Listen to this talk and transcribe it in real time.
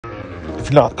If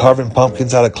you're not carving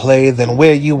pumpkins out of clay, then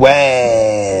where you at?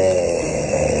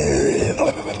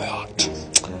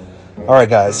 Alright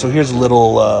guys, so here's a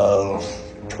little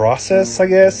process, I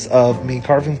guess, of me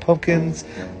carving pumpkins,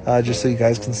 just so you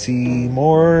guys can see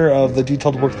more of the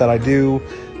detailed work that I do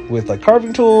with like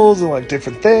carving tools and like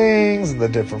different things and the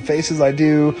different faces I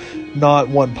do. Not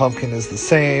one pumpkin is the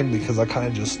same because I kind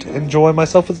of just enjoy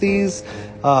myself with these.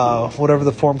 Whatever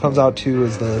the form comes out to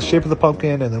is the shape of the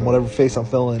pumpkin, and then whatever face I'm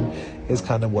filling is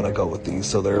kind of what I go with these.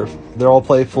 So they're all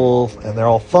playful and they're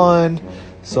all fun.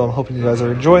 So I'm hoping you guys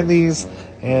are enjoying these,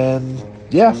 and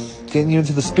yeah, getting you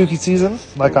into the spooky season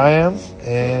like I am.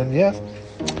 And yeah.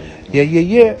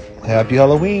 Happy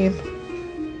Halloween.